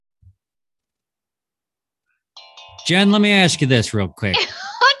Jen, let me ask you this real quick.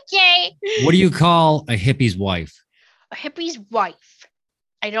 Okay. What do you call a hippie's wife? A hippie's wife.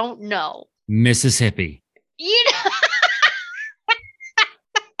 I don't know. Mrs. Hippie. You know.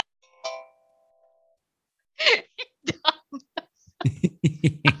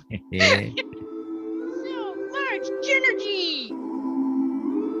 So much energy.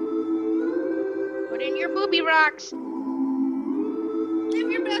 Put in your booby rocks.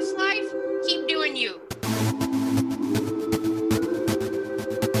 Live your best life. Keep doing you.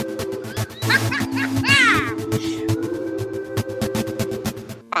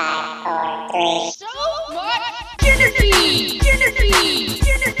 So much energy.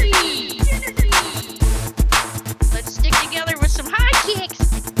 Let's stick together with some high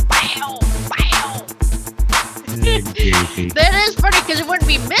kicks. Bow, bow. That is funny because it wouldn't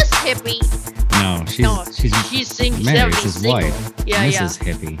be Miss Hippie. No, She's single. married. It's his wife. Yeah, Mrs.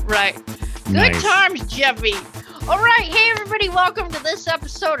 Hippie. Right. Nice. Good times, Jeffy. All right, hey everybody, welcome to this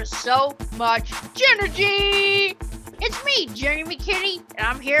episode of So Much Energy. It's me, Jeremy McKinney, and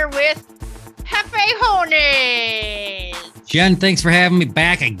I'm here with Hefe Hones. Jen, thanks for having me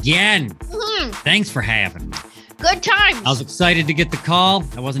back again. Mhm. Thanks for having me. Good times. I was excited to get the call.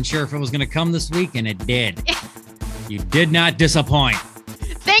 I wasn't sure if it was going to come this week, and it did. You did not disappoint.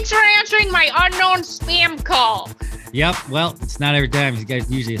 Thanks for answering my unknown spam call. Yep. Well, it's not every time. You guys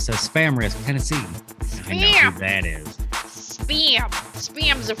usually it says spam risk, Tennessee. I know Spam. who that is. Spam.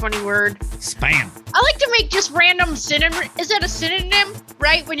 Spam's a funny word. Spam. I like to make just random synonym. Is that a synonym,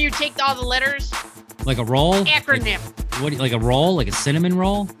 right? When you take all the letters? Like a roll? Acronym. Like a roll? Like a cinnamon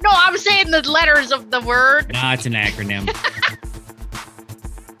roll? No, I was saying the letters of the word. Nah, it's an acronym.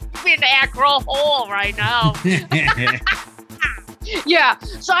 I'm in the acro hole right now. Yeah,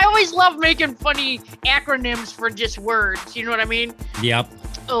 so I always love making funny acronyms for just words. You know what I mean? Yep.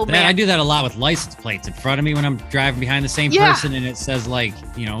 Oh, man. I do that a lot with license plates in front of me when I'm driving behind the same Yeah. person and it says like,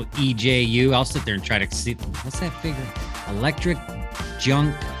 EJU. I'll sit there and try to see, what's that figure? Electric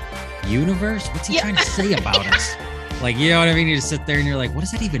Junk Universe? What's he trying to say about us? Like, you know what I mean? You just sit there and you're like, what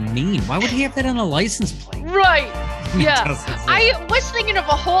does that even mean? Why would he have that on a license plate? Right. Yeah. It's like- I was thinking of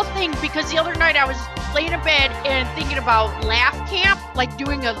a whole thing because the other night I was laying in bed and thinking about laugh camp, like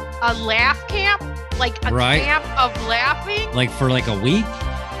doing a laugh camp, like a Right. camp of laughing, Like for like a week?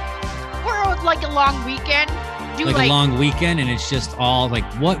 or like a long weekend. Do Like a long weekend and it's just all like,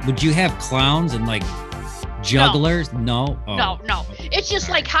 what? Would you have clowns and like jugglers? No. Oh. No. It's just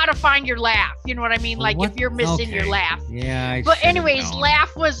like how to find your laugh. You know what I mean? Well, Like what? if you're missing your Okay. laugh. Yeah. I But should've anyways, known.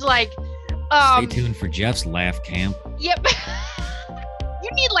 laugh was like, Stay tuned for Jeff's laugh camp. yep. You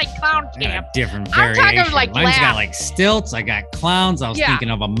need like clown I got camp. a different I'm variation. talking like Mine's laugh. got like stilts. I got clowns. I was Yeah. thinking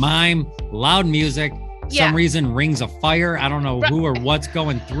of a mime, loud music. Yeah. Some reason rings of fire. I don't know who or what's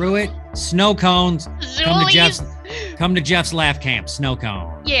going through it. Snow cones. Zoolies. Come to Jeff's laugh camp. Snow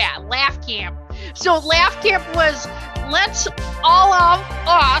cone. Yeah, laugh camp. So laugh camp was let's all of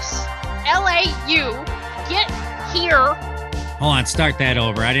us, LAU, get here. Hold on, start that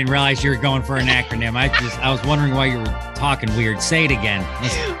over. I didn't realize you were going for an acronym. I was wondering why you were talking weird. Say it again.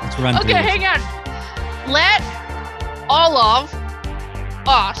 Let's run through Okay, this. hang on. Let all of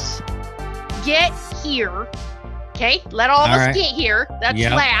us get here. Okay, let all of All us right. get here. That's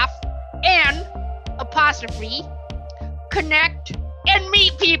Yep. laugh. And apostrophe, connect and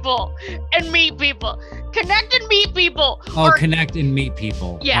meet people. And meet people. Connect and meet people. Oh, Or- connect and meet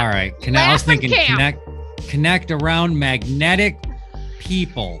people. Yeah. All right. I was Laugh and thinking camp. connect around magnetic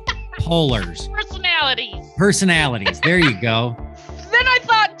people, polars, personalities. There you go. Then I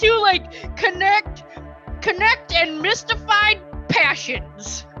thought too, like connect and mystified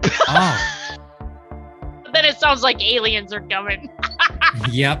passions. Oh, Then it sounds like aliens are coming.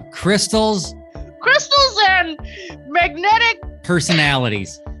 yep. Crystals, Crystals and magnetic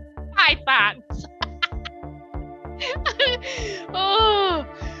personalities. pythons. Oh,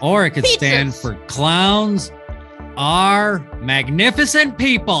 Or it could Pizzas. stand for clowns are magnificent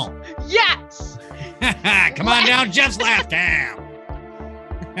people. yes. Come on down, Jeff's laugh camp.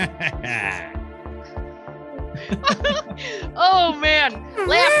 Oh man,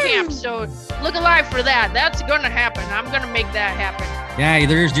 laugh camp. So look alive for that. That's gonna happen. I'm gonna make that happen. Yeah,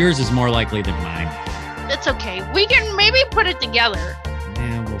 yours is more likely than mine. That's okay. We can maybe put it together.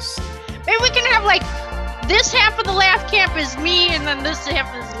 Yeah, we'll see. Maybe we can have like this half of the laugh camp is me, and then this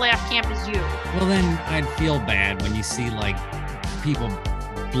half of the laugh camp is you. Well, then I'd feel bad when you see like people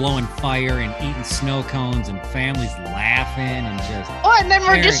blowing fire and eating snow cones and families laughing and just Oh, and then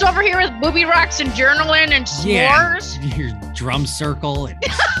we're just over here with booby rocks and journaling and s'mores. your drum circle and,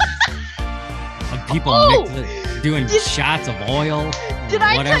 and people Oh! doing shots of oil. Did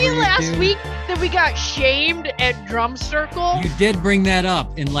I tell Whatever you you last do. week that we got shamed at Drum Circle? You did bring that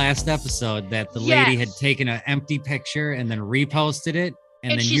up in last episode that the lady had Yes. taken an empty picture and then reposted it.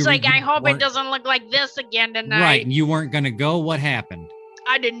 And then she's you, like, you I hope it weren't- doesn't look like this again tonight. Right, and you weren't going to go. What happened?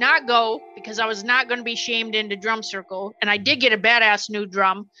 I did not go because I was not going to be shamed into Drum Circle. And I did get a badass new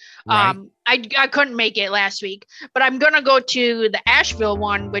drum. Right. I couldn't make it last week, but I'm going to go to the Asheville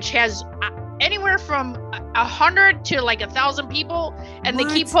one, which has anywhere from 100 to like 1,000 people. And they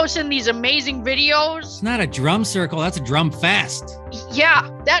keep What? posting these amazing videos. It's not a drum circle. That's a drum fest. Yeah,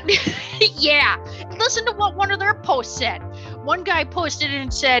 that, yeah. Listen to what one of their posts said. One guy posted it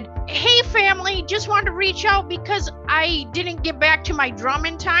and said, "Hey family, just wanted to reach out because I didn't get back to my drum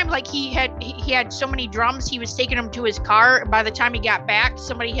in time. Like he had so many drums, he was taking them to his car. By the time he got back,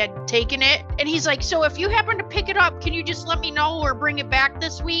 somebody had taken it. And he's like, so if you happen to pick it up, can you just let me know or bring it back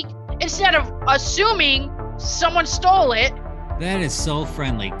this week? Instead of assuming someone stole it." That is so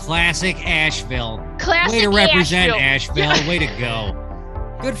friendly. Classic Asheville. Classic Way to represent Asheville. Asheville. Way to go.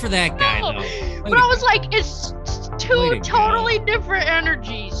 Good for that guy, No, though. Way but to I was go. like, it's Way two to go. totally different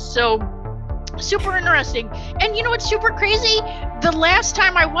energies. So super interesting. And you know what's super crazy? The last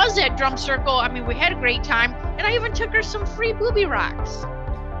time I was at Drum Circle, I mean, we had a great time, and I even took her some free booby rocks.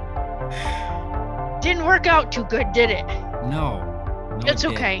 Didn't work out too good, did it? No. It's it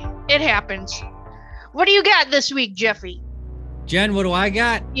didn't. okay. It happens. What do you got this week, Jeffy? Jen, what do I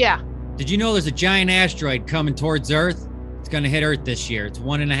got? Yeah. Did you know there's a giant asteroid coming towards Earth? It's going to hit Earth this year. It's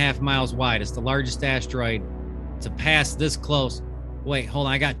 1.5 miles wide. It's the largest asteroid to pass this close. Wait, hold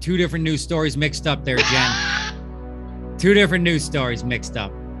on. I got two different news stories mixed up there, Jen. Two different news stories mixed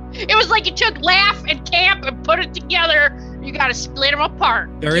up. It was like you took Laugh and Camp and put it together. You got to split them apart.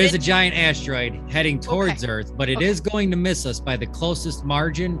 There Get is a it? giant asteroid heading towards Earth, but it Okay. is going to miss us by the closest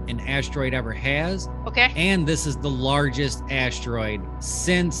margin an asteroid ever has. Okay. And this is the largest asteroid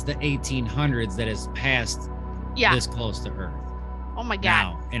since the 1800s that has passed Yeah. this close to Earth. Oh my God.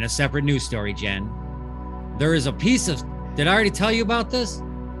 Now, in a separate news story, Jen, there is a piece of, did I already tell you about this?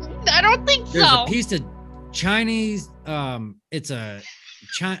 I don't think There's so. a piece of Chinese, it's a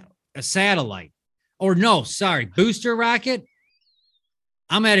satellite. Or no, sorry, booster rocket.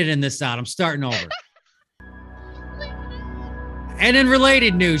 I'm editing this out. I'm starting over. And in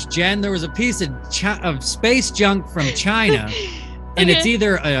related news, Jen, there was a piece of space junk from China, and it's Okay.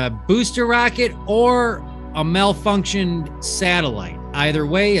 either a booster rocket or a malfunctioned satellite. Either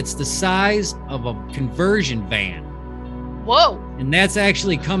way, it's the size of a conversion van. Whoa. And that's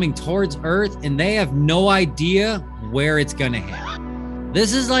actually coming towards Earth, and they have no idea where it's going to hit.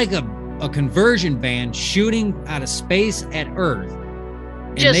 This is like a conversion van shooting out of space at Earth.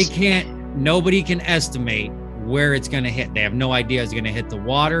 And nobody can estimate where it's going to hit. They have no idea it's going to hit the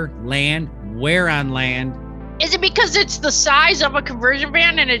water, land, where on land. Is it because it's the size of a conversion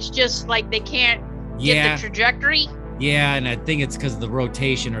van and it's just like they can't get Yeah, the trajectory? yeah, and I think it's because of the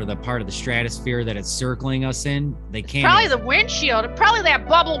rotation or the part of the stratosphere that it's circling us in. They can't Probably the windshield. Probably that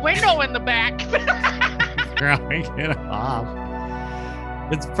bubble window in the back. probably get off.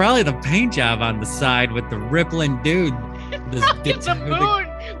 It's probably the paint job on the side with the rippling dude. It's the moon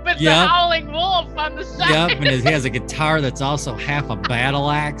with the Yep. howling wolf on the side. Yep, and he has a guitar that's also half a battle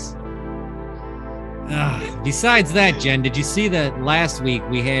axe. Besides that, Jen, did you see that last week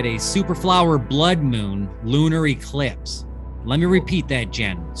we had a superflower blood moon lunar eclipse? Let me repeat that,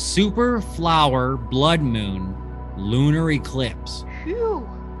 Jen. Superflower blood moon lunar eclipse. Phew.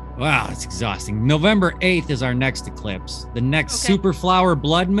 Wow, it's exhausting. November 8th is our next eclipse. The next Okay. superflower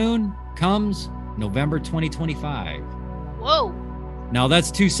blood moon comes November 2025. Whoa. Now,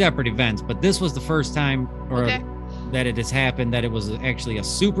 that's two separate events, but this was the first time Okay. that it has happened that it was actually a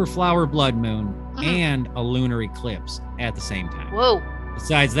superflower blood moon Mhm. and a lunar eclipse at the same time. Whoa.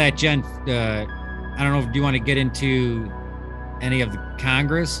 Besides that, Jen, I don't know, do you want to get into any of the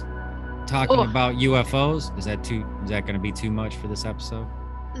Congress talking Oh. about UFOs? Is that going to be too much for this episode?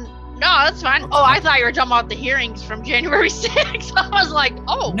 No, that's fine. Oh, I thought you were talking about the hearings from January 6th. I was like,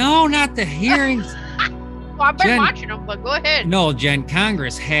 oh, No, not the hearings. well, I've been Jen- watching them, but go ahead. No, Jen,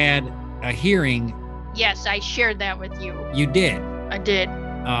 Congress had a hearing. Yes, I shared that with you. You did. I did.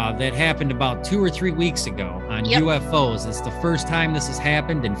 That happened about 2 or 3 weeks ago on Yep. UFOs. It's the first time this has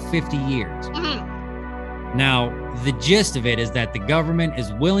happened in 50 years. Mhm. Now, the gist of it is that the government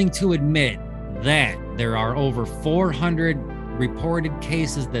is willing to admit that there are over 400 reported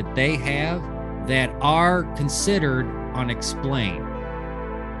cases that they have that are considered unexplained.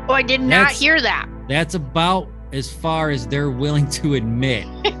 Oh, I did not That's- hear that. That's about as far as they're willing to admit.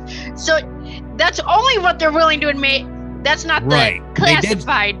 So that's only what they're willing to admit. That's not Right. the They did-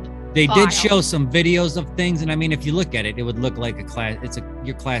 classified. They Vile. did show some videos of things, and I mean, if you look at it, it would look like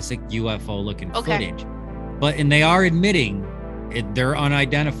your classic UFO looking footage. But and they are admitting they're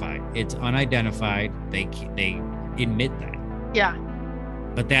unidentified. It's unidentified. They admit that. Yeah.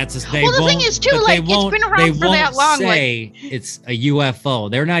 But that's the thing is too, like, it's been around for that long. Say it's a UFO.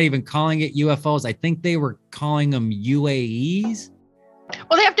 They're not even calling it UFOs. I think they were calling them UAEs.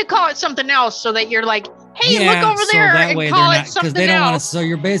 Well, they have to call it something else so that you're like, hey, look over there and call it something they don't else. So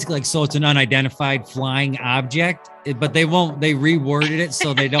you're basically like, so it's an unidentified flying object, but they reworded it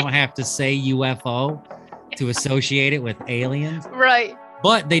so they don't have to say UFO to associate it with aliens. Right.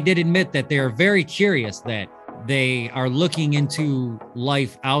 But they did admit that they are very curious that they are looking into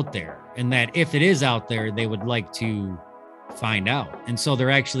life out there, and that if it is out there, they would like to find out. And so they're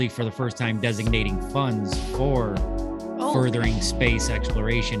actually, for the first time, designating funds for furthering space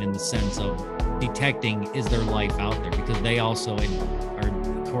exploration in the sense of detecting, is there life out there? Because they also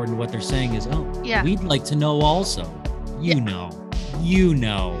are, according to what they're saying, is, we'd like to know also. You know.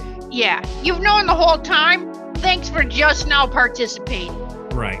 Yeah, you've known the whole time. Thanks for just now participating.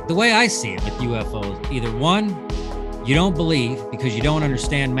 Right. The way I see it with UFOs, either one, you don't believe because you don't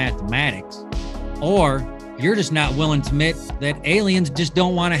understand mathematics, or you're just not willing to admit that aliens just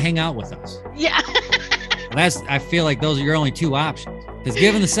don't want to hang out with us. Yeah. I feel like those are your only two options. Because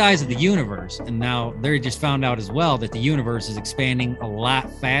given the size of the universe, and now they just found out as well that the universe is expanding a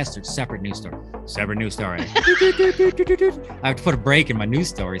lot faster. Separate news story. I have to put a break in my news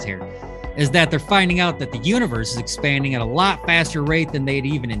stories here. Is that they're finding out that the universe is expanding at a lot faster rate than they'd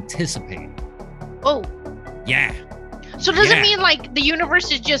even anticipated. Oh. Yeah. So does it mean like the universe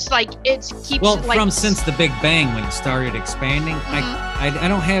is just like since the Big Bang when it started expanding, I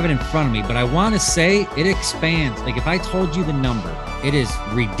don't have it in front of me, but I want to say it expands. Like if I told you the number, it is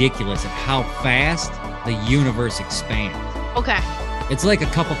ridiculous at how fast the universe expands. Okay. It's like a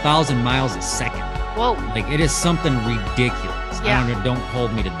couple thousand miles a second. Whoa. Like it is something ridiculous. Yeah. Don't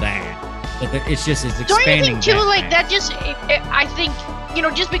hold me to that. But it's expanding. Don't you think too, like fast. that just, I think,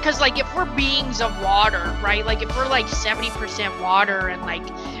 just because like if we're beings of water, right? Like if we're like 70% water and like,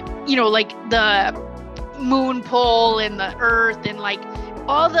 like the moon pole and the earth and like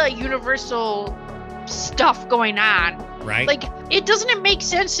all the universal stuff going on. Right. Like, doesn't it make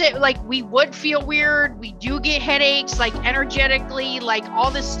sense that like we would feel weird? We do get headaches, like energetically, like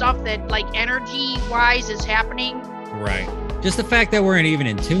all this stuff that like energy wise is happening. Right. Just the fact that we're even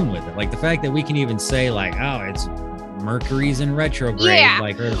in tune with it. Like the fact that we can even say like, oh, it's Mercury's in retrograde. Yeah.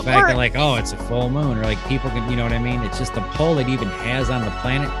 Like, or the fact that like, oh, it's a full moon, or like people can, you know what I mean? It's just the pull it even has on the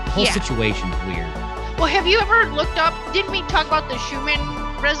planet. The whole situation's weird. Well, have you ever looked up, didn't we talk about the Schumann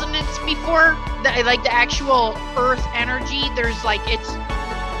resonance before? Like the actual Earth energy, there's like,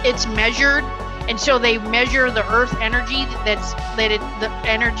 it's measured. And so they measure the Earth energy the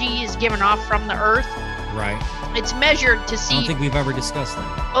energy is given off from the Earth. Right. It's measured to see. I don't think we've ever discussed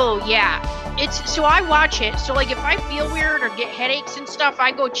that. Oh yeah. So I watch it. So like if I feel weird or get headaches and stuff,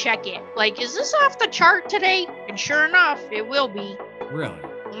 I go check it. Like, is this off the chart today? And sure enough, it will be. Really?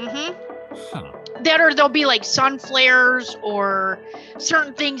 Mm-hmm. Huh. There'll be like sun flares or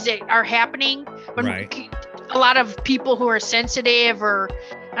certain things that are happening. But a lot of people who are sensitive, or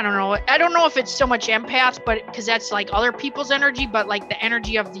I don't know if it's so much empath, but because that's like other people's energy, but like the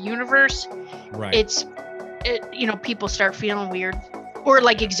energy of the universe, right. People start feeling weird or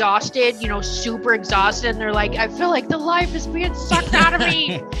like exhausted, super exhausted. And they're like, I feel like the life is being sucked out of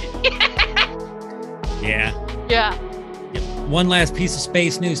me. Yeah. Yeah. One last piece of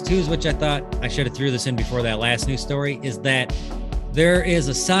space news too, which I thought I should have threw this in before that last news story, is that there is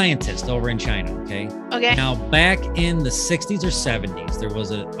a scientist over in China. Okay. Now, back in the 60s or 70s, there was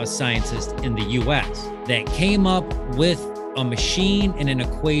a scientist in the US that came up with a machine and an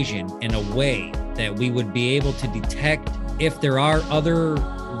equation in a way that we would be able to detect if there are other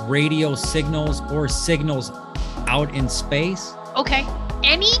radio signals or signals out in space. Okay.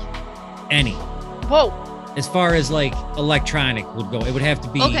 Any? Whoa. As far as like electronic would go, it would have to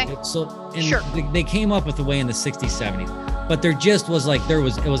be. Okay. So sure. They came up with a way in the 60s, 70s, but there just was like,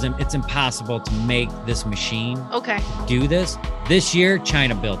 it's impossible to make this machine do this. This year,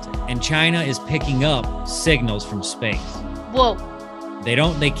 China built it, and China is picking up signals from space. Whoa.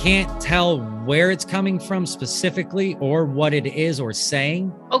 They can't tell where it's coming from specifically or what it is or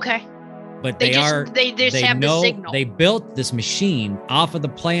saying. Okay. But they have the signal. They built this machine off of the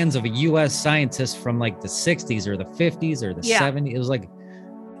plans of a U.S. scientist from like the 60s or the 50s or the 70s. It was like,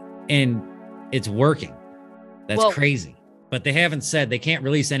 and it's working. That's crazy. But they haven't said, they can't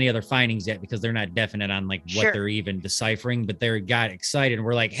release any other findings yet because they're not definite on like what they're even deciphering. But they got excited and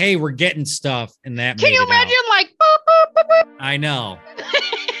we're like, hey, we're getting stuff. And that Can you imagine like, boop, boop, boop, boop. I know.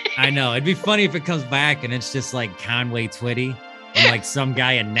 I know. It'd be funny if it comes back and it's just like Conway Twitty. And like some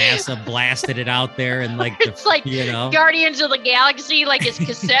guy at NASA blasted it out there and like, It's like Guardians of the Galaxy, like his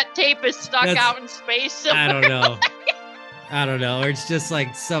cassette tape is stuck out in space somewhere. I don't know. Or it's just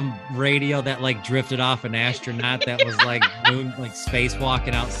like some radio that like drifted off an astronaut that was like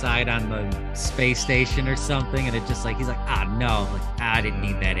spacewalking outside on the space station or something. And it just like, he's like, no, like, I didn't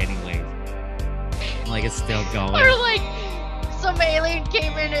need that anyway. Like it's still going. Or like some alien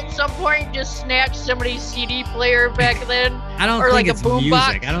came in at some point and just snatched somebody's CD player back then. I don't or think like it's a boom music.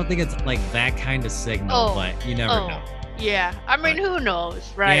 box. I don't think it's like that kind of signal, but you never know. Yeah, I mean, who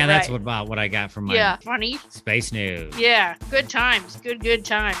knows, right? Yeah, that's about what I got from my funny space news. Yeah, good times, good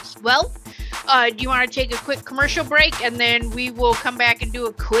times. Well, do you want to take a quick commercial break and then we will come back and do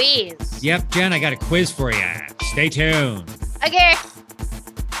a quiz? Yep, Jen, I got a quiz for you. Stay tuned. Okay.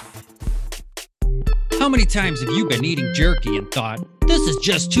 How many times have you been eating jerky and thought, this is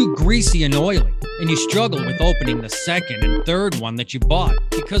just too greasy and oily, and you struggle with opening the second and third one that you bought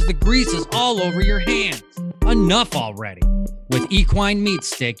because the grease is all over your hands? Enough already. With Equine Meat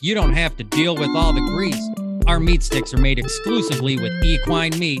Stick, you don't have to deal with all the grease. Our meat sticks are made exclusively with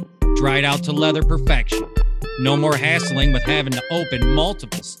equine meat, dried out to leather perfection. No more hassling with having to open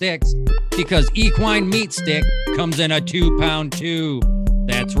multiple sticks because Equine Meat Stick comes in a 2-pound tube.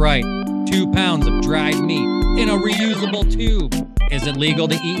 That's right, 2 pounds of dried meat in a reusable tube. Is it legal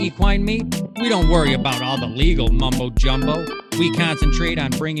to eat equine meat? We don't worry about all the legal mumbo jumbo. We concentrate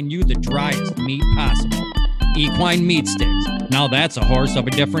on bringing you the driest meat possible. Equine Meat Sticks. Now that's a horse of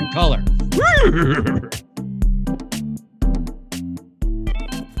a different color.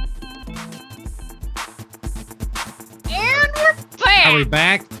 And we're back. Are we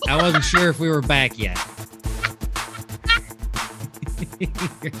back? I wasn't sure if we were back yet.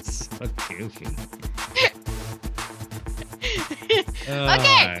 You're so goofy.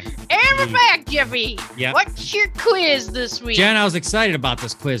 Okay, and we're back, Jeffy. Yep. What's your quiz this week? Jen, I was excited about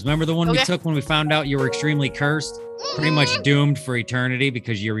this quiz. Remember the one we took when we found out you were extremely cursed? Pretty much doomed for eternity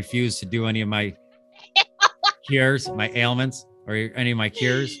because you refused to do any of my cures, my ailments, or any of my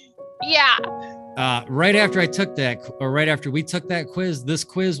cures. Yeah. Right after I took that, or right after we took that quiz, this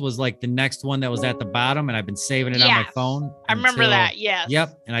quiz was like the next one that was at the bottom, and I've been saving it on my phone. I remember that, yes.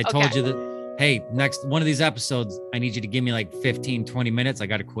 Yep, and I told you that, hey, next one of these episodes, I need you to give me like 15, 20 minutes. I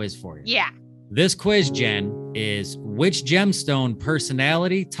got a quiz for you. Yeah. This quiz, Jen, is which gemstone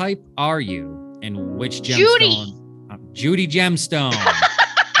personality type are you? And which gemstone? Judy. Judy Gemstone.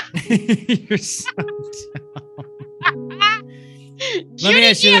 You're so dumb. Let me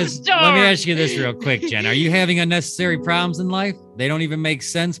ask you this real quick, Jen. Are you having unnecessary problems in life? They don't even make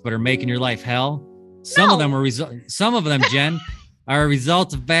sense, but are making your life hell. Some of them, Jen, are a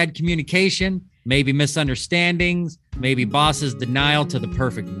result of bad communication, maybe misunderstandings, maybe bosses' denial to the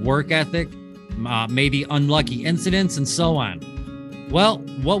perfect work ethic, maybe unlucky incidents, and so on. Well,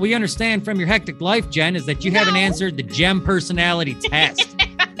 what we understand from your hectic life, Jen, is that you haven't answered the Gem personality test.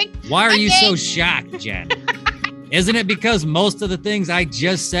 Why are you so shocked, Jen? Isn't it because most of the things I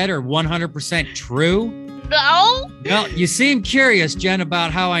just said are 100% true? No. Well, you seem curious, Jen,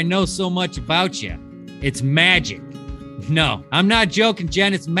 about how I know so much about you. It's magic. No, I'm not joking,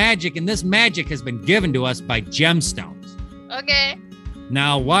 Jen. It's magic, and this magic has been given to us by gemstones. Okay.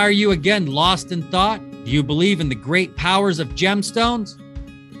 Now, why are you again lost in thought? Do you believe in the great powers of gemstones?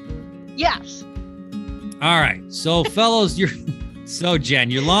 Yes. All right. So, fellows,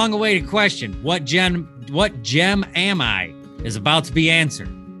 Jen, your long-awaited question, what gem am I, is about to be answered.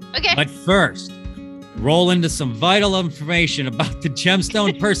 Okay. But first, roll into some vital information about the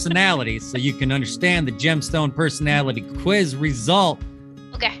gemstone personalities so you can understand the gemstone personality quiz result.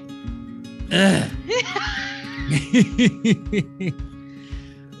 Okay.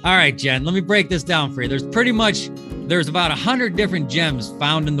 All right, Jen, let me break this down for you. There's about 100 different gems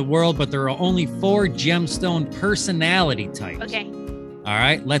found in the world, but there are only 4 gemstone personality types. Okay. All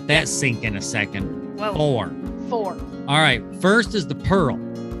right, let that sink in a second. Whoa. 4. All right, first is the pearl.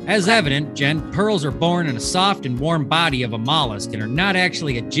 As evident, Jen, pearls are born in a soft and warm body of a mollusk and are not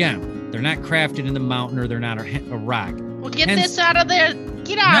actually a gem. They're not crafted in the mountain, or they're not a rock. Well, get this out of there.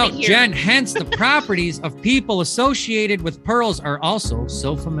 Get out of here. Jen, hence the properties of people associated with pearls are also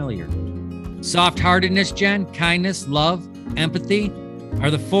so familiar. Soft-heartedness, Jen, kindness, love, empathy are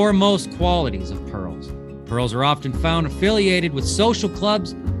the foremost qualities of pearls. Pearls are often found affiliated with social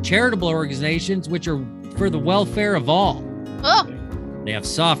clubs, charitable organizations, which are for the welfare of all. Oh. They have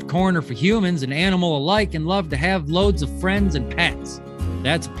soft corner for humans and animal alike and love to have loads of friends and pets.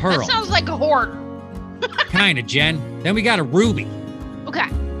 That's a pearl. That sounds like a hoarder. Kind of, Jen. Then we got a ruby. Okay.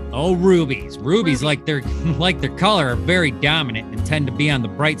 Oh, rubies. Rubies, like their color, are very dominant and tend to be on the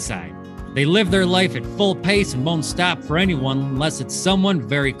bright side. They live their life at full pace and won't stop for anyone unless it's someone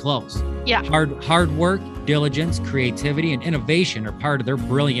very close. Yeah. Hard work, diligence, creativity, and innovation are part of their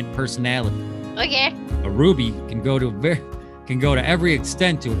brilliant personality. Okay. A ruby can go to every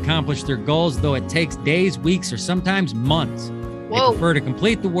extent to accomplish their goals, though it takes days, weeks, or sometimes months. Whoa. They prefer to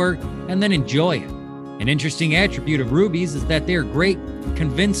complete the work and then enjoy it. An interesting attribute of rubies is that they are great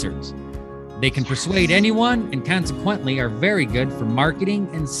convincers. They can persuade anyone and consequently are very good for marketing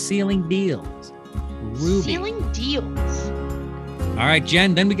and sealing deals. Ruby. Sealing deals. All right,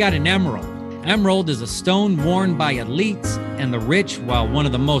 Jen, then we got an emerald. Emerald is a stone worn by elites and the rich, while one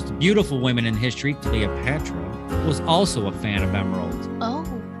of the most beautiful women in history, Cleopatra, was also a fan of emeralds.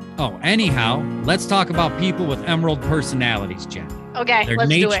 Oh, anyhow, let's talk about people with emerald personalities, Jen. Okay, They're let's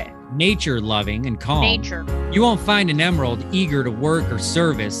do it. Nature-loving and calm. Nature. You won't find an emerald eager to work or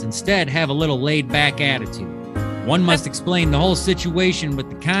service, instead have a little laid-back attitude. One must explain the whole situation with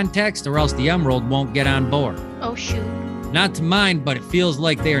the context or else the emerald won't get on board. Oh, shoot. Not to mind, but it feels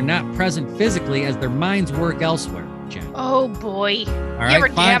like they are not present physically as their minds work elsewhere, Jen. Oh, boy. All You right,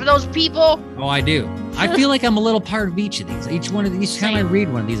 ever have those people? Oh, I do. I feel like I'm a little part of each of these. Each time I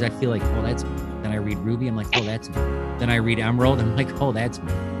read one of these, I feel like, oh, that's me. Then I read ruby, I'm like, oh, that's me. Then I read emerald, I'm like, oh, that's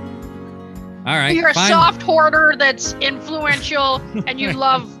me. All right. You're a soft hoarder that's influential and you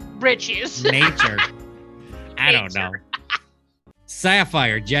love riches. Nature. I don't know.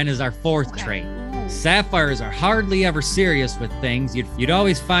 Sapphire, Jen, is our fourth trait. Sapphires are hardly ever serious with things. You'd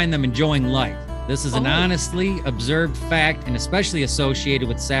always find them enjoying life. This is an honestly observed fact and especially associated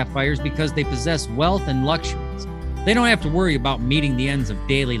with sapphires because they possess wealth and luxuries. They don't have to worry about meeting the ends of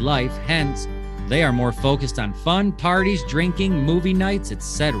daily life, hence, they are more focused on fun, parties, drinking, movie nights,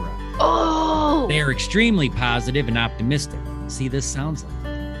 etc. Oh! They are extremely positive and optimistic. See, this sounds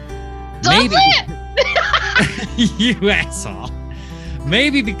like Does it? You asshole.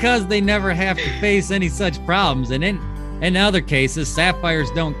 Maybe because they never have to face any such problems, and in other cases,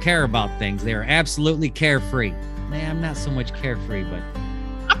 sapphires don't care about things. They are absolutely carefree. Man, I'm not so much carefree, but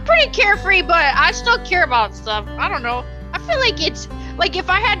I'm pretty carefree, but I still care about stuff. I don't know. I feel like it's like if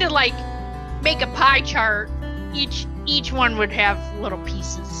I had to like make a pie chart, each one would have little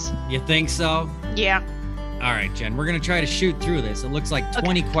pieces. You think so? Yeah. All right, Jen, we're going to try to shoot through this. It looks like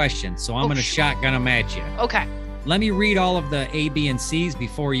 20 questions, so I'm going to shotgun them at you. Okay. Let me read all of the A, B, and C's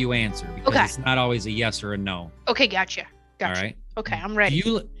before you answer, because Okay. it's not always a yes or a no. Okay, gotcha. All right? Okay, I'm ready.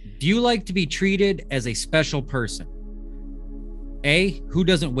 Do you like to be treated as a special person? A, who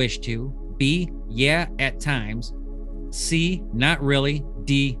doesn't wish to? B, yeah, at times. C, not really.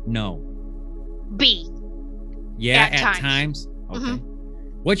 D, no. B. Yeah, At at times. times. Okay.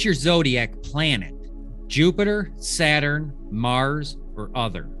 What's your zodiac planet? Jupiter, Saturn, Mars, or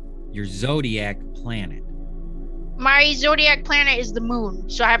other? Your zodiac planet. My zodiac planet is the moon,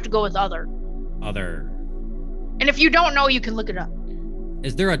 so I have to go with other. Other. And if you don't know, you can look it up.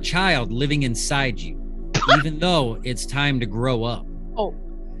 Is there a child living inside you, even though it's time to grow up? Oh.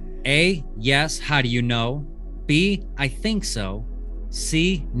 A, yes, how do you know? B, I think so.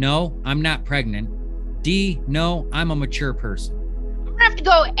 C, no, I'm not pregnant. D, no, I'm a mature person. I'm gonna have to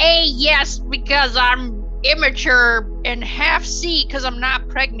go A, yes, because I'm immature, and half C, because I'm not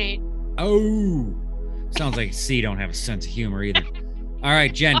pregnant. Oh, sounds like C don't have a sense of humor either. All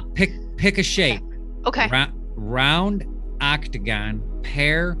right, Jen, pick a shape. Okay. Round, octagon,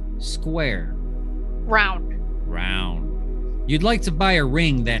 pear, square. Round. Round. You'd like to buy a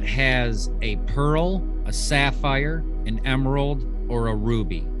ring that has a pearl, a sapphire, an emerald, or a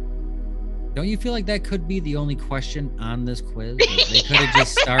ruby. Don't you feel like that could be the only question on this quiz? Like they could have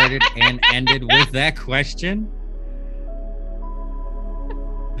just started and ended with that question?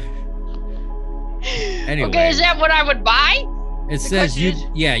 Anyway. Okay, is that what I would buy? It says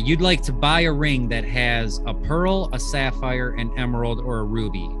you'd like to buy a ring that has a pearl, a sapphire, an emerald, or a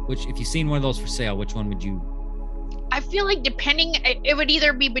ruby. Which, if you've seen one of those for sale, which one would you? I feel like it would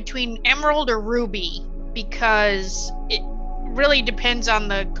either be between emerald or ruby, because it really depends on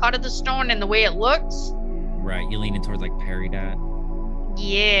the cut of the stone and the way it looks. Right, you leaning towards like peridot,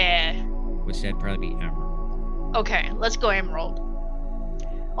 Yeah. which that'd probably be emerald. Okay, let's go emerald.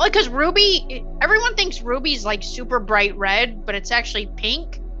 Only because ruby, everyone thinks ruby's like super bright red, but it's actually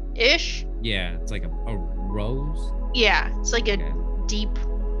pink-ish. Yeah, it's like a rose. Yeah, it's like a Okay. deep,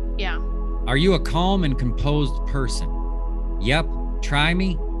 yeah. Are you a calm and composed person? Yep, try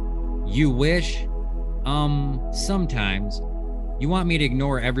me. You wish? Sometimes. You want me to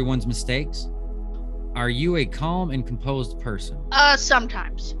ignore everyone's mistakes? Are you a calm and composed person?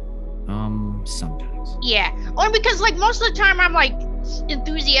 Sometimes. Sometimes. Yeah, only because like most of the time I'm like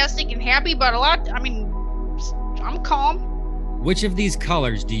enthusiastic and happy, but I'm calm. Which of these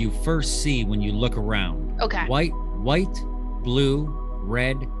colors do you first see when you look around? Okay. White, blue,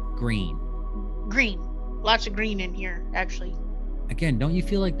 red, green. Green. Lots of green in here, actually. Again, don't you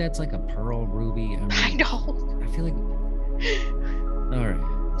feel like that's like a pearl ruby? I know. I feel like. All right.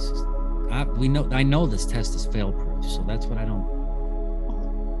 This is, I know this test is fail-proof, so that's what I don't.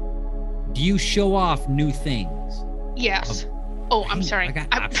 Do you show off new things? Yes. I'm sorry.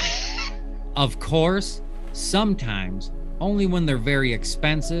 Of course, sometimes, only when they're very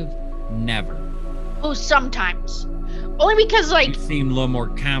expensive, never. Oh, sometimes. Only because, like... You seemed a little more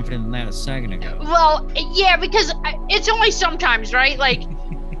confident than that a second ago. Well, yeah, because it's only sometimes, right? Like,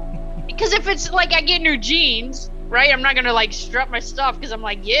 because if it's like I get new jeans, right? I'm not going to, like, strut my stuff because I'm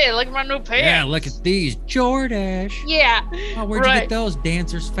like, yeah, look at my new pants. Yeah, look at these. Jordache. Yeah. Oh, where'd you get those?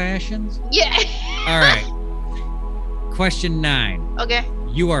 Dancers Fashions? Yeah. All right. Question 9. Okay.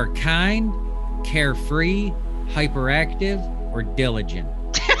 You are kind, carefree, hyperactive, or diligent?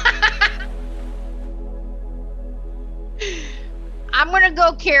 I'm going to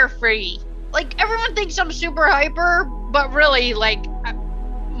go carefree. Like, everyone thinks I'm super hyper, but really, like,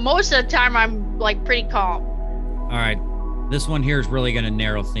 most of the time I'm, like, pretty calm. All right. This one here is really going to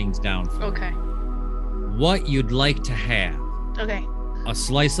narrow things down for you. Okay. What you'd like to have. Okay. A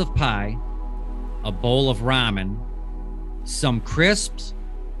slice of pie, a bowl of ramen, some crisps,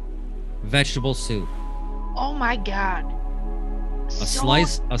 vegetable soup. Oh my God. A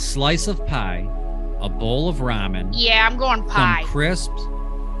slice of pie, a bowl of ramen. Yeah, I'm going pie. Some crisps,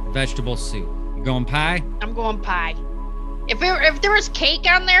 vegetable soup. You going pie? I'm going pie. If there was cake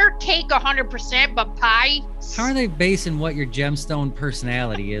on there, cake 100%, but pie. How are they basing what your gemstone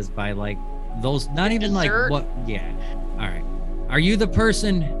personality is by like those? Not even dessert? Like what? Yeah. All right. Are you the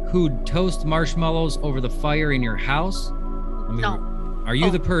person who'd toast marshmallows over the fire in your house? No. Are you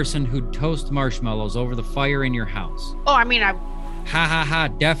the person who'd toast marshmallows over the fire in your house? Oh, I mean, Ha ha ha,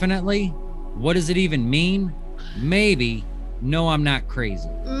 definitely. What does it even mean? Maybe. No, I'm not crazy.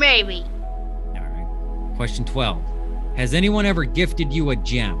 Maybe. All right. Question 12. Has anyone ever gifted you a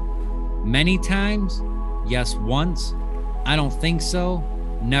gem? Many times? Yes, once? I don't think so.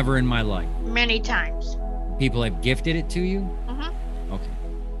 Never in my life. Many times. People have gifted it to you? Mm-hmm. Okay.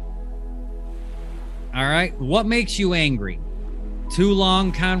 All right. What makes you angry? Too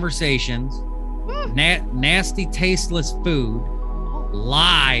long conversations, nasty, tasteless food,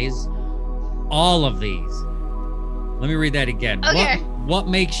 lies, all of these. Let me read that again. Okay. What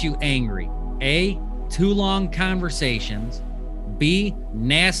makes you angry? A, too long conversations. B,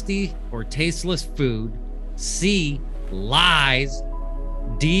 nasty or tasteless food. C, lies.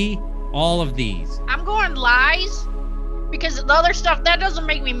 D, all of these. I'm going lies because the other stuff, that doesn't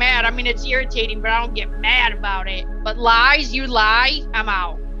make me mad. I mean, it's irritating, but I don't get mad about it. But lies, you lie, I'm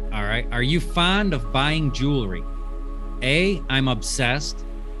out. All right. Are you fond of buying jewelry? A, I'm obsessed.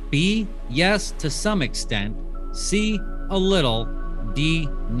 B, yes, to some extent. C, a little. D,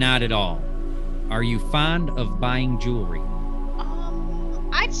 not at all. Are you fond of buying jewelry?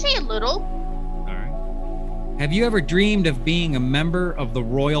 I'd say a little. All right. Have you ever dreamed of being a member of the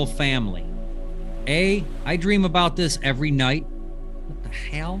royal family? A, I dream about this every night. What the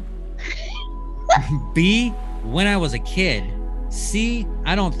hell? B, when I was a kid. C,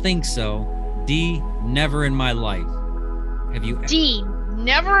 I don't think so. D, never in my life. Have you? D,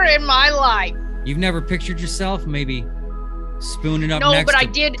 never in my life. You've never pictured yourself maybe spooning up no, next but to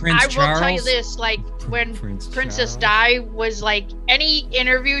I did. Prince I will Charles? tell you this: like when Princess Di was like any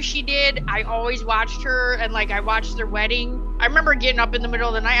interview she did, I always watched her, and like I watched their wedding. I remember getting up in the middle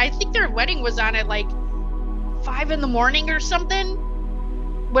of the night. I think their wedding was on at like 5 a.m. or something.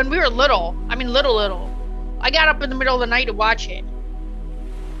 When we were little, I mean little. I got up in the middle of the night to watch it.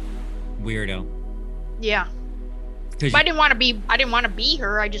 Weirdo. Yeah. But I didn't want to be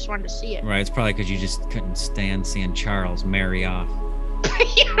her. I just wanted to see it. Right. It's probably because you just couldn't stand seeing Charles marry off.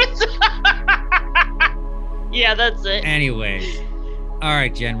 Yeah, that's it. Anyways. All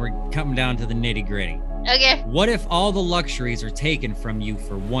right, Jen, we're coming down to the nitty gritty. Okay. What if all the luxuries are taken from you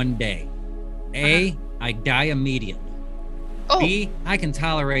for one day? A, I die immediately. Oh. B, I can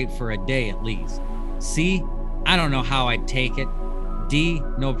tolerate for a day at least. C, I don't know how I'd take it. D,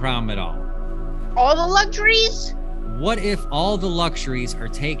 no problem at all. All the luxuries? What if all the luxuries are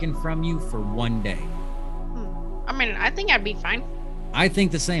taken from you for one day? I mean, I think I'd be fine. I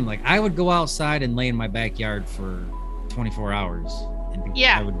think the same. Like, I would go outside and lay in my backyard for 24 hours. And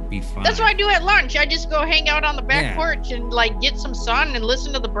I would be fine. That's what I do at lunch. I just go hang out on the back porch and, like, get some sun and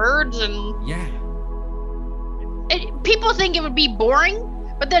listen to the birds and... Yeah. People think it would be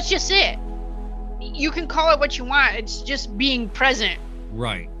boring, but that's just it. you can call it what you want. It's just being present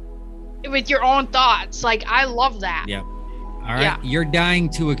Right. with your own thoughts. Like, I love that. Yep. All right. Yeah. You're dying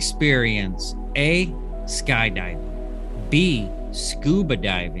to experience A, skydiving, B, scuba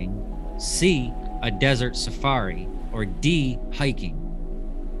diving, C, a desert safari, or D, hiking.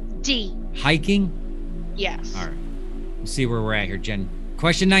 D. Hiking? Yes. All right. Let's see where we're at here, Jen.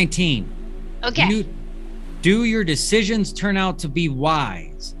 Question 19. Okay. Do your decisions turn out to be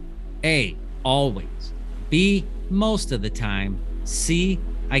wise? A, always. B, most of the time. C,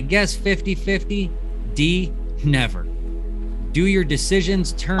 I guess 50-50. D, never. Do your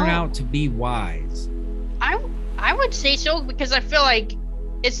decisions turn out to be wise? I would say so, because I feel like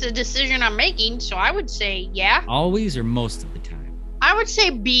it's the decision I'm making. So I would say yeah. Always or most of the time? I would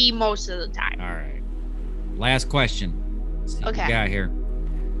say B most of the time. All right. Last question. Let's see what Okay. we got here.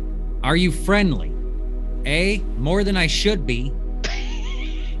 Are you friendly? A, more than I should be.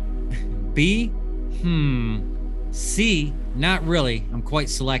 B, C, not really. I'm quite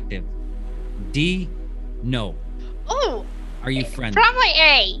selective. D, no. Oh, Are you friendly? probably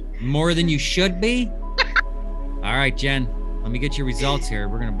A. More than you should be? All right, Jen. Let me get your results here.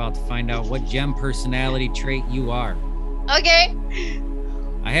 We're about to find out what gem personality trait you are. Okay.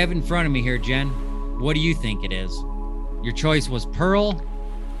 I have it in front of me here, Jen. What do you think it is? Your choice was pearl,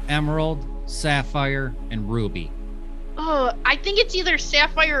 emerald, sapphire, and ruby. Oh, I think it's either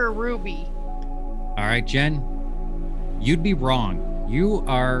sapphire or ruby. All right, Jen. You'd be wrong. You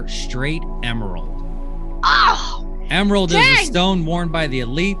are straight emerald. Oh, Emerald is dang. a stone worn by the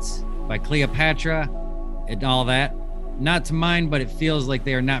elites, by Cleopatra, and all that. Not to mind, but it feels like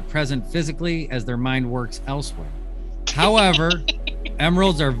they are not present physically as their mind works elsewhere. However,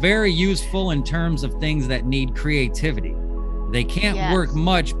 emeralds are very useful in terms of things that need creativity. They can't Yes. work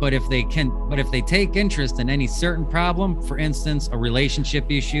much, but if they take interest in any certain problem, for instance, a relationship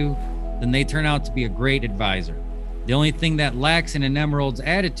issue, then they turn out to be a great advisor. The only thing that lacks in an emerald's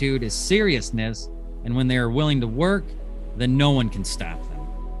attitude is seriousness, and when they are willing to work, then no one can stop them.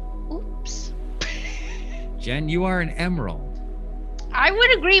 oops. Jen, you are an emerald. I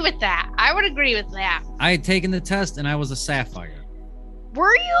would agree with that. I had taken the test and I was a sapphire.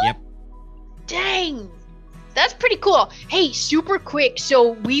 Were you? Yep. Dang. That's pretty cool. Hey, super quick.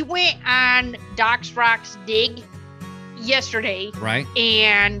 So we went on Doc's Rocks Dig yesterday, Right?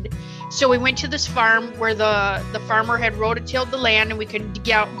 and so we went to this farm where the farmer had rototilled the land, and we could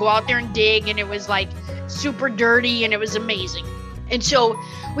go out there and dig, and it was like super dirty, and it was amazing. And so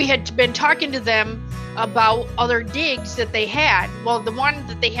we had been talking to them about other digs that they had. Well, the one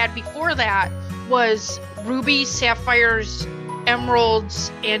that they had before that was rubies, sapphires,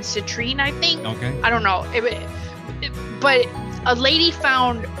 emeralds, and citrine, I think. Okay. I don't know. But a lady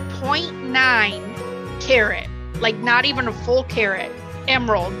found 0.9 carat, like not even a full carat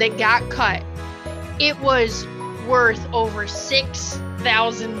emerald that got cut. It was worth over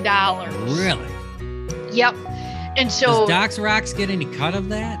 $6,000. Really? Yep. And so Does Doc's Rocks get any cut of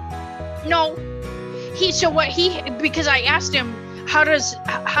that? no, because I asked him how does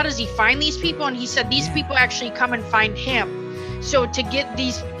he find these people, and he said these Yeah. people actually come and find him. So to get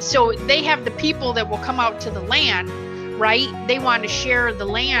these, so they have the people that will come out to the land, right? They want to share the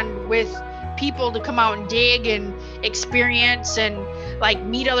land with people to come out and dig and experience and like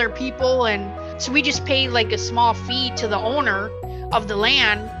meet other people, and so we just pay like a small fee to the owner of the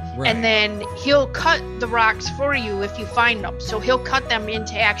land. Right. And then he'll cut the rocks for you if you find them. So he'll cut them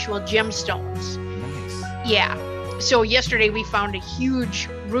into actual gemstones. Nice. Yeah. So yesterday we found a huge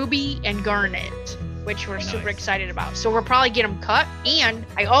ruby and garnet, which we're super Nice. excited about. So we'll probably get them cut. And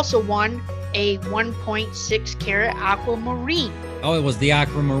I also won a 1.6 carat aquamarine. Oh, it was the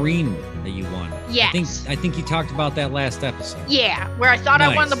aquamarine that you won. Yes. I think you talked about that last episode. Yeah, where I thought I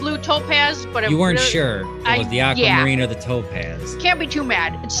won Nice. the blue topaz, but it You weren't really sure if it was the yeah. aquamarine or the topaz. Can't be too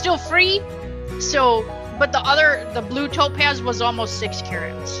mad. It's still free. So, but the blue topaz was almost 6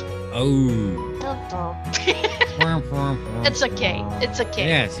 carats. Oh. It's okay. It's okay.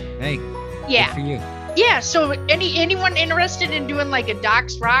 Yes. Hey. Yeah. Good for you. Yeah, so anyone interested in doing like a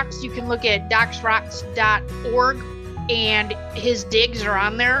Doc's Rocks, you can look at docsrocks.org, and his digs are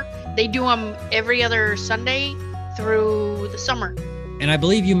on there. They do them every other Sunday through the summer. And I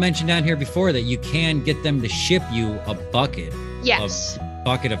believe you mentioned on here before that you can get them to ship you a bucket Yes.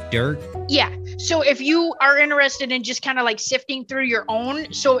 of dirt. Yeah. So if you are interested in just kind of like sifting through your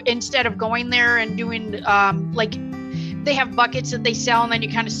own, so instead of going there and doing like they have buckets that they sell and then you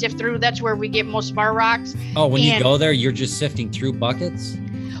kind of sift through, that's where we get most of our rocks. Oh, when you And- go there, you're just sifting through buckets?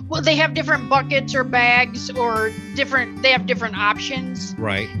 Well, they have different buckets or bags or they have different options.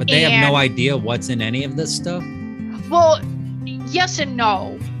 Right. But they have no And- idea what's in any of this stuff? Well, yes and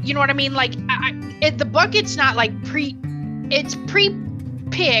no. You know what I mean? Like the bucket's not like it's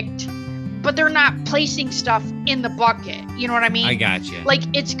pre-picked, but they're not placing stuff in the bucket. You know what I mean? I got you. Like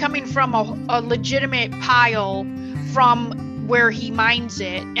it's coming from a legitimate pile from where he mines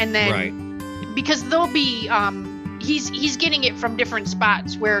it, and then Right. because there'll be he's getting it from different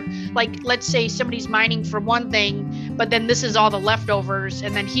spots where, like, let's say somebody's mining for one thing, but then this is all the leftovers,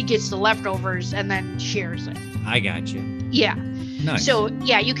 and then he gets the leftovers and then shares it. I got you. Yeah. Nice. So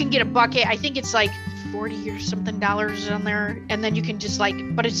yeah, you can get a bucket. I think it's like $40 or something on there, and then you can just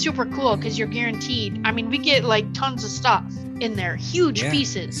but it's super cool because you're guaranteed. I mean, we get like tons of stuff in there, huge Yeah.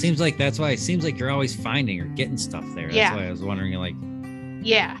 pieces. Seems like that's why it seems like you're always finding or getting stuff there. That's Yeah. why I was wondering, like,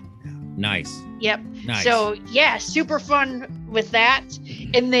 Yeah. nice. Yep. Nice. So yeah, super fun with that.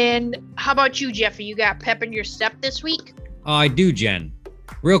 And then how about you, Jeffy? You got pep in your step this week? Oh, I do, Jen.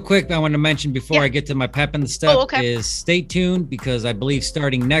 Real quick, I want to mention before Yeah. I get to my pep in the step okay. is stay tuned because I believe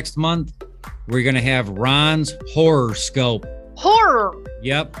starting next month, we're going to have Ron's horror scope. Horror.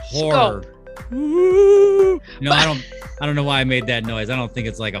 Yep. Horror. No, I don't know why I made that noise. I don't think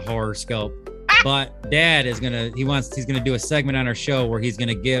it's like a horror scope, but Dad is he's going to do a segment on our show where he's going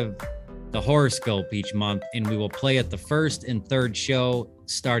to give the horoscope each month, and we will play it the first and third show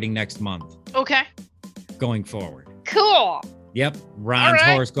starting next month Okay. going forward. Cool. Yep. Ron's All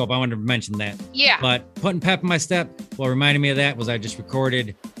right. horoscope. I wanted to mention that. Yeah. But putting pep in my step, what reminded me of that was I just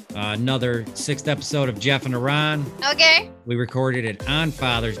recorded another 6th episode of Jeff and Ron. Okay. We recorded it on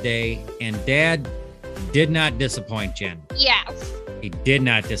Father's Day, and Dad did not disappoint, Jen. Yes. He did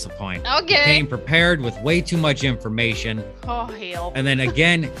not disappoint. Okay. Came prepared with way too much information. Oh hell. And then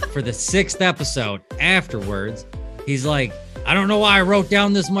again, for the 6th episode afterwards, he's like, I don't know why I wrote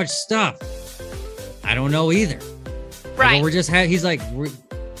down this much stuff. I don't know either. Right. We're just he's like,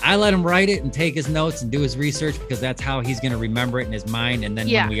 I let him write it and take his notes and do his research because that's how he's going to remember it in his mind. And then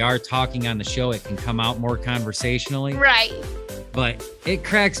Yeah. when we are talking on the show, it can come out more conversationally. Right. But it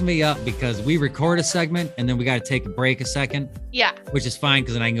cracks me up because we record a segment and then we got to take a break a second, Yeah. which is fine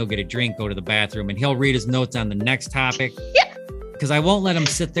because then I can go get a drink, go to the bathroom, and he'll read his notes on the next topic. Yeah. Because I won't let him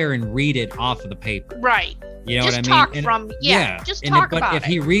sit there and read it off of the paper. Right. You know Just what I mean? talk And- from just and talk but about if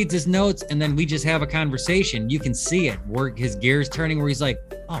he reads his notes and then we just have a conversation, you can see it work, his gears turning where he's like,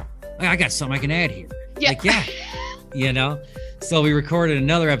 oh, I got something I can add here. Yeah. Like, yeah, you know? So we recorded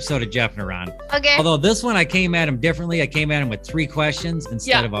another episode of Jeff and Ron. Okay. Although this one, I came at him differently. I came at him with 3 questions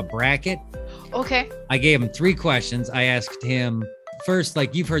instead Yeah. of a bracket. Okay. I gave him 3 questions. I asked him first,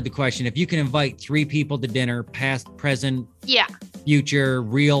 like you've heard the question, if you can invite 3 people to dinner, past, present, Yeah. future,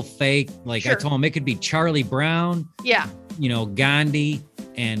 real, fake. Like I Sure. told him it could be Charlie Brown, Yeah. Gandhi,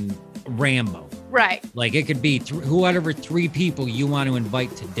 and Rambo. Right. Like it could be whoever 3 people you want to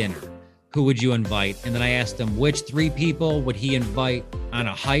invite to dinner. Who would you invite? And then I asked him which 3 people would he invite on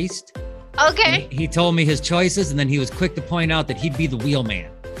a heist. Okay. And he told me his choices, and then he was quick to point out that he'd be the wheelman.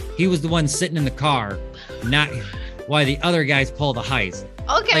 He was the one sitting in the car, not why the other guys pull the heist.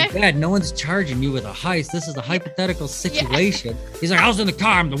 Okay. Like, Dad, no one's charging you with a heist. This is a hypothetical situation. He's like, I was in the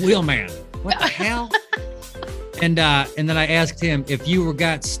car. I'm the wheelman. What the hell? And then I asked him, if you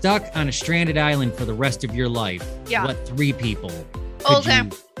got stuck on a stranded island for the rest of your life, Yeah. what 3 people could Okay. you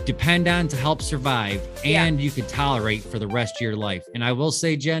depend on to help survive Yeah. and you could tolerate for the rest of your life? And I will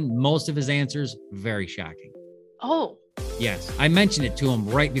say, Jen, most of his answers, very shocking. Oh. Yes. I mentioned it to him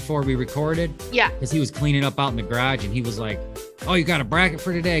right before we recorded Yeah. because he was cleaning up out in the garage and he was like, oh, you got a bracket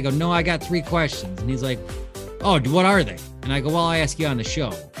for today? I go, no, I got 3 questions. And he's like, oh, what are they? And I go, well, I ask you on the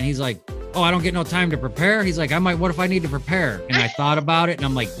show. And he's like, oh, I don't get no time to prepare. He's like, what if I need to prepare? And I thought about it and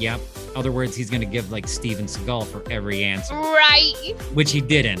I'm like, yep. Other words, he's going to give like Steven Seagal for every answer, Right. which he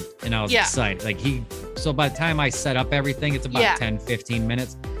didn't. And I was Yeah. excited. So by the time I set up everything, it's about Yeah. 10, 15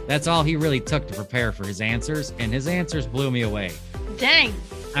 minutes. That's all he really took to prepare for his answers. And his answers blew me away. Dang.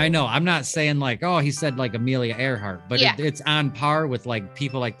 I know. I'm not saying like, oh, he said like Amelia Earhart, but Yeah. it's on par with like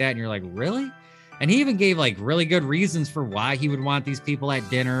people like that. And you're like, really? And he even gave like really good reasons for why he would want these people at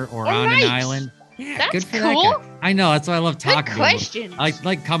dinner or All on right. an island. Yeah, That's good for cool. that guy. I know. That's why I love Good talking to him. questions. I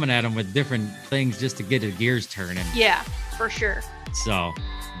like coming at him with different things just to get his gears turning. Yeah, for sure. So,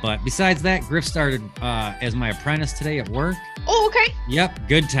 but besides that, Griff started as my apprentice today at work. Oh, okay. Yep,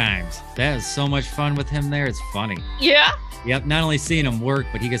 good times. That is so much fun with him there. It's funny. Yeah. Yep, not only seeing him work,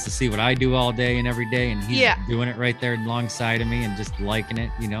 but he gets to see what I do all day and every day, and he's Yeah. doing it right there alongside of me and just liking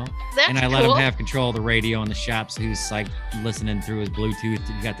it, That's and I let cool. him have control of the radio in the shop, so he was like listening through his Bluetooth.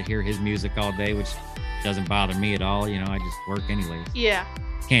 He got to hear his music all day, which doesn't bother me at all. I just work anyways. Yeah.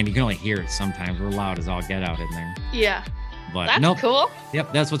 You can only hear it sometimes. We're loud as all get out in there. Yeah. But That's nope. cool.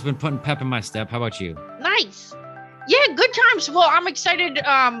 Yep, that's what's been putting pep in my step. How about you? Nice. Yeah, good times. Well, I'm excited.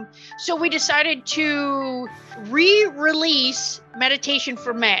 So we decided to re-release Meditation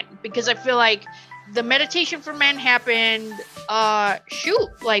for Men because I feel like the Meditation for Men happened,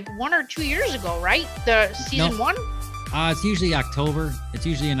 like 1 or 2 years ago, right? The season one. It's usually October. It's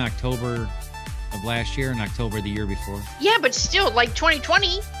usually in October of last year and October the year before. Yeah, but still, like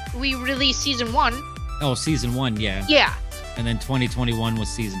 2020, we released season 1. Oh, season 1, yeah. Yeah. And then 2021 was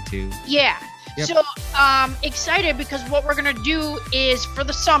season 2. Yeah. Yep. So, excited because what we're gonna do is for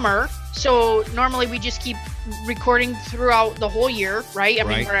the summer. So normally we just keep recording throughout the whole year, right? I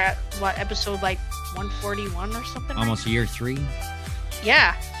mean, we're at what episode like 141 or something? Almost year 3.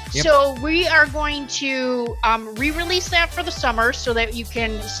 Yeah. Yep. So we are going to re-release that for the summer so that you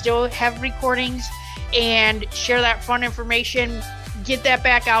can still have recordings and share that fun information, get that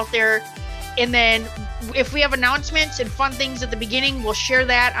back out there. And then if we have announcements and fun things at the beginning, we'll share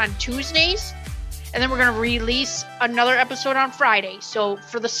that on Tuesdays. And then we're going to release another episode on Friday. So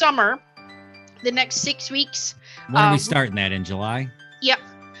for the summer, the next 6 weeks. When are we starting that? In July? Yep.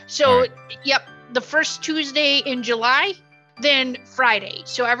 So, right. Yep. The first Tuesday in July, then Friday.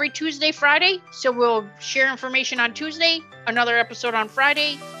 So every Tuesday, Friday. So we'll share information on Tuesday, another episode on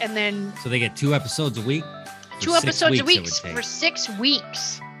Friday, and then... So they get 2 episodes a week? 2 episodes a week for 6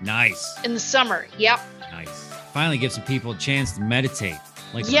 weeks. Nice. In the summer. Yep. Nice. Finally give some people a chance to meditate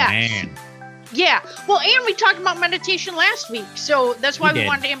like a Yes. man. Yeah. Well, and we talked about meditation last week. So that's why we did.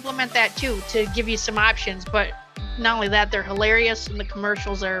 wanted to implement that too, to give you some options. But not only that, they're hilarious and the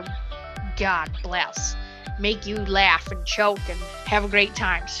commercials are, God bless, make you laugh and choke and have a great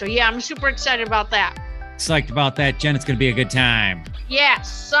time. So yeah, I'm super excited about that. Psyched about that, Jen. It's going to be a good time. Yeah,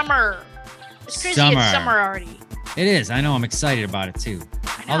 summer. It's crazy it's summer already. It is. I know. I'm excited about it too.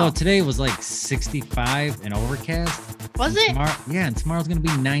 I know. Although today was like 65 and overcast. Was And it? and tomorrow's going to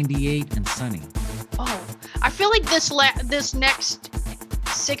be 98 and sunny. Oh, I feel like this next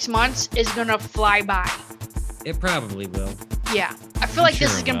 6 months is gonna fly by. It probably will. Yeah, I feel I'm like sure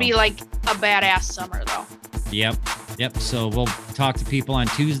this is it gonna will. be like a badass summer though. Yep. So we'll talk to people on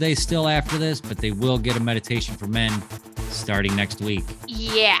Tuesday still after this, but they will get a meditation for men starting next week.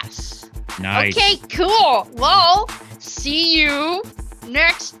 Yes. Nice. Okay, cool. Well, see you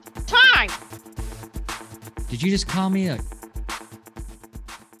next time. Did you just call me a